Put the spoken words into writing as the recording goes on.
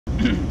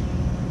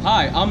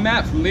Hi, I'm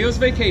Matt from Leo's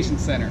Vacation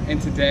Center, and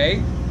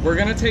today we're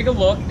going to take a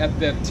look at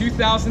the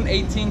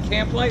 2018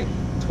 Camplite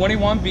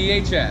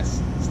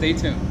 21BHS. Stay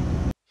tuned.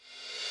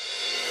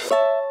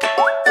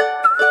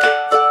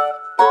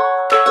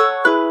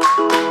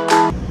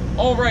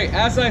 Alright,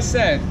 as I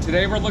said,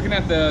 today we're looking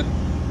at the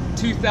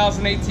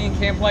 2018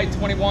 Camplite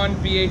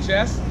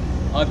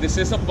 21BHS. This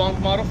is a bunk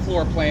model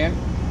floor plan.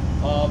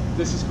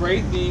 This is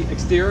great. The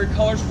exterior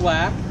color is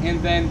black, and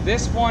then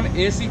this one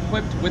is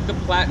equipped with the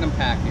Platinum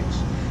package.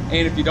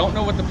 And if you don't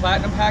know what the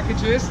Platinum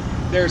package is,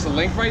 there's a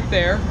link right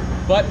there.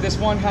 But this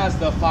one has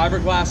the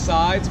fiberglass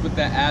sides with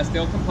the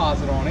Asdale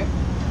composite on it.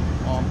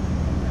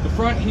 The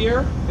front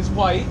here is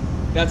white.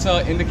 That's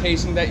an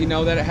indication that you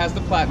know that it has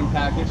the Platinum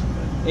package.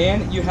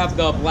 And you have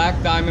the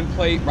black diamond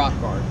plate rock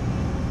guard.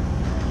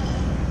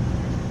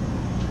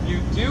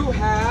 You do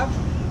have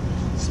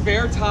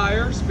spare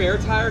tire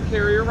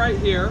carrier right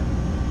here.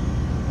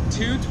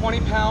 Two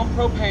 20-pound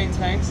propane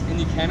tanks, and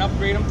you can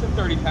upgrade them to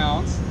 30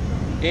 pounds.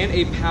 And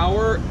a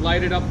power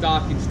lighted up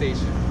docking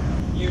station.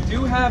 You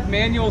do have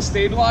manual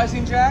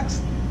stabilizing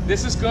jacks.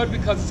 This is good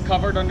because it's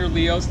covered under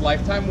Leo's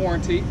lifetime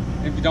warranty.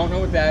 If you don't know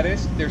what that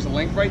is, there's a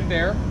link right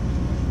there.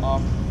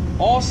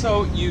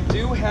 Also, you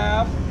do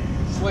have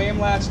slam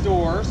latch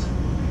doors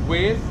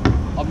with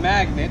a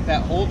magnet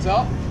that holds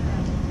up.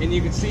 And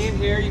you can see in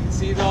here, you can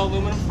see the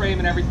aluminum frame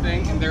and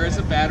everything, and there is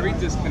a battery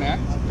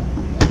disconnect.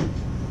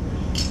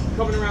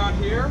 Coming around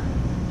here,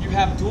 you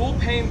have dual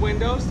pane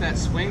windows that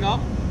swing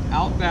up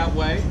out that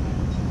way,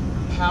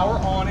 power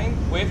awning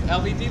with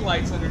LED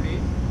lights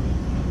underneath,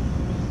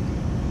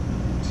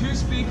 two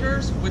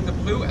speakers with the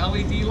blue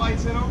LED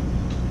lights in them.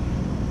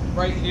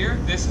 Right here,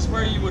 this is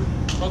where you would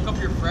hook up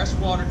your fresh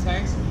water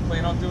tanks if you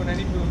plan on doing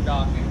any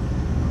boondocking.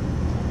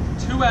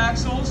 Two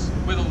axles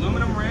with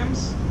aluminum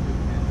rims.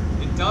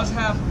 It does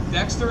have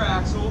Dexter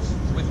axles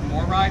with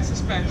more ride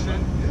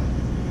suspension.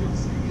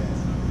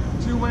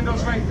 Two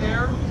windows right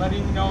there,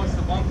 letting you know it's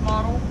the bunk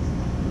model.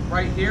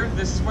 Right here,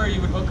 this is where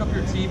you would hook up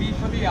your TV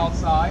for the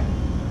outside.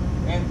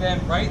 And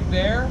then right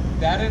there,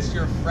 that is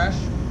your fresh,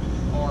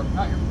 or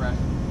not your fresh,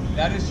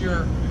 that is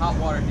your hot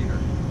water heater.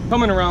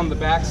 Coming around the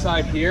back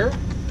side here,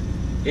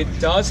 it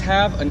does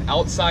have an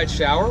outside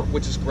shower,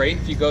 which is great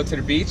if you go to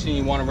the beach and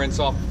you want to rinse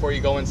off before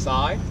you go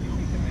inside.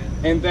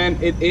 And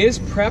then it is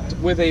prepped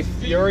with a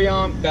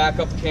Furrion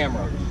backup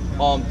camera.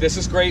 This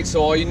is great,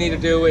 so all you need to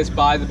do is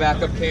buy the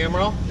backup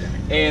camera,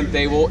 and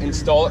they will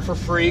install it for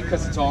free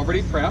because it's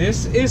already prepped.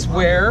 This is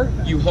where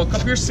you hook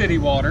up your city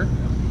water,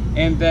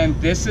 and then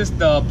this is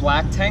the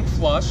black tank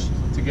flush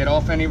to get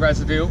off any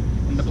residue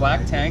in the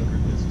black tank.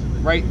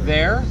 Right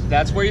there,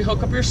 that's where you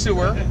hook up your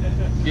sewer.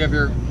 You have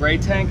your gray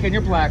tank and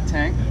your black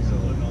tank.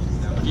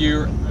 If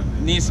you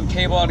need some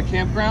cable out of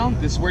campground,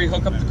 this is where you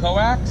hook up the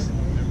coax.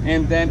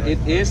 And then it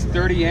is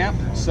 30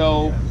 amp,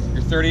 so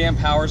your 30 amp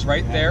power is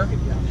right there.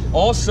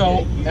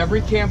 Also,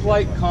 every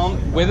Camplite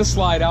comes with a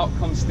slide out,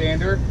 comes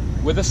standard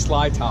with a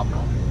slide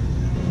topper.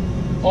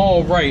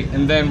 All right,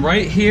 and then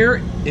right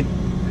here, it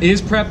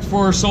is prepped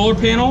for a solar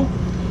panel,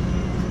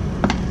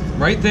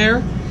 right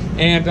there.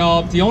 And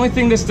the only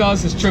thing this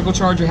does is trickle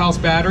charge your house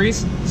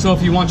batteries. So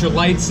if you want your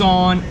lights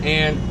on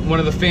and one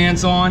of the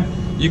fans on,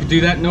 you can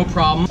do that, no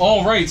problem.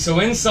 All right, so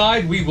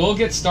inside we will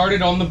get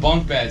started on the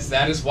bunk beds.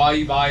 That is why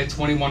you buy a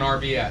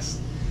 21RBS.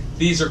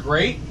 These are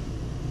great.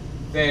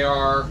 They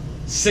are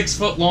 6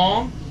 foot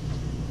long,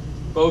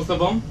 both of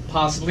them,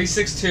 possibly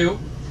 6'2".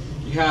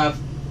 You have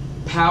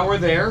power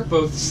there,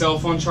 both cell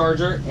phone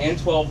charger and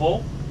 12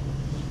 volt.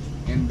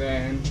 And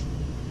then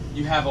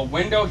you have a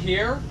window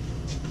here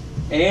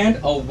and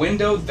a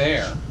window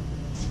there.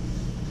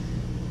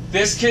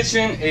 This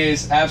kitchen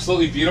is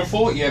absolutely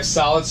beautiful. You have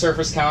solid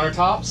surface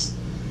countertops,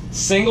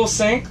 single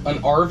sink, an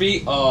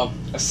RV,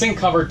 a sink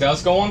cover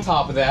does go on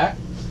top of that.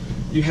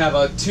 You have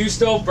a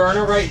 2-stove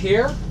burner right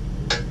here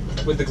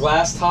with the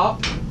glass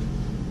top.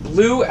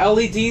 Blue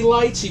LED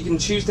lights, you can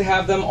choose to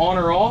have them on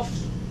or off.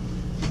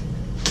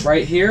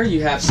 Right here,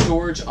 you have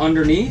storage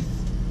underneath.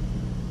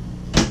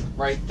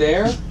 Right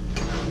there.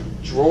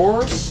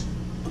 Drawers.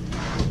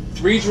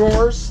 3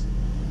 drawers.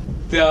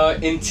 The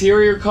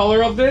interior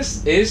color of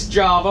this is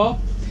Java,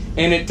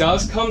 and it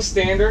does come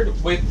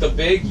standard with the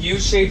big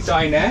U-shaped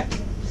dinette.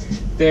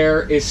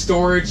 There is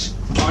storage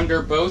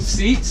under both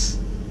seats,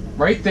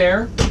 right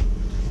there.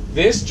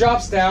 This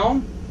drops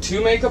down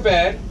to make a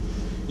bed.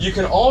 You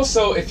can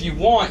also, if you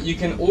want, you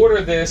can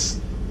order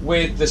this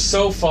with the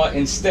sofa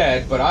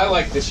instead, but I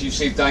like this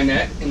U-shaped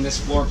dinette in this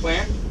floor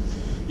plan.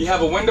 You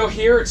have a window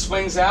here, it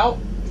swings out.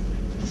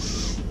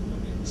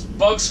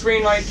 Bug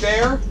screen right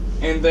there,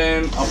 and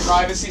then a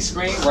privacy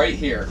screen right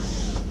here.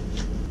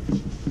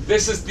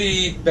 This is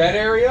the bed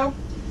area.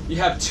 You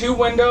have 2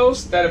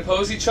 windows that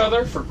oppose each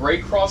other for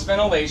great cross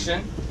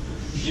ventilation.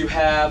 You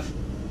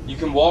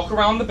can walk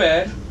around the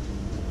bed.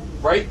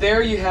 Right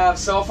there you have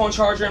cell phone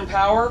charger and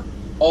power,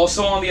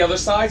 also on the other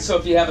side, so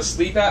if you have a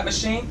sleep app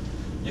machine,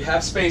 you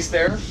have space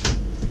there.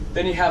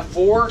 Then you have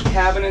 4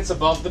 cabinets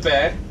above the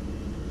bed.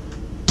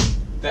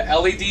 The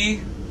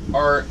LED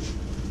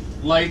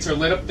lights are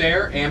lit up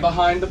there and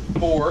behind the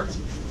board.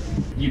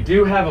 you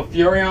do have a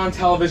Furrion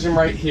television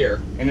right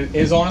here, and it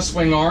is on a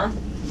swing arm.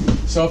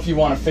 So if you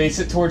want to face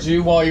it towards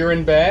you while you're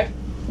in bed,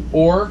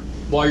 or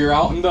while you're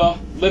out in the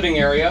living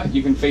area,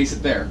 you can face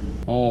it there.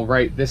 All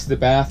right, this is the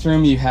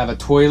bathroom. You have a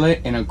toilet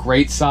and a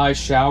great size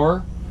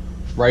shower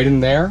right in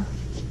there.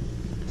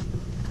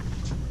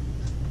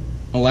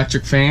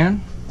 Electric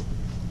fan.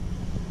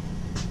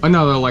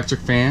 Another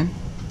electric fan.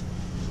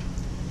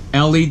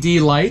 LED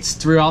lights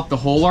throughout the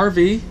whole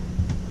RV.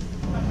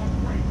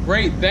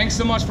 Great, thanks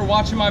so much for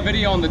watching my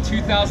video on the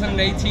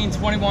 2018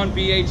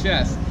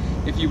 21BHS.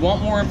 If you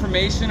want more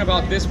information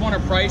about this one or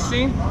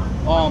pricing,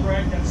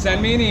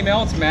 send me an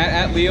email. It's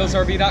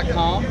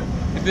matt@leosrv.com.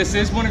 If this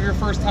is one of your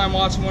first time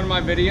watching one of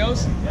my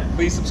videos,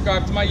 please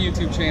subscribe to my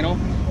YouTube channel.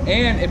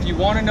 And if you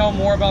want to know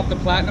more about the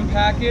Platinum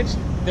package,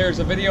 there's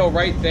a video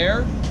right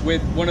there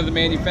with one of the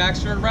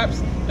manufacturer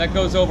reps that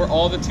goes over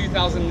all the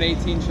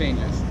 2018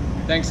 changes.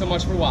 Thanks so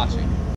much for watching.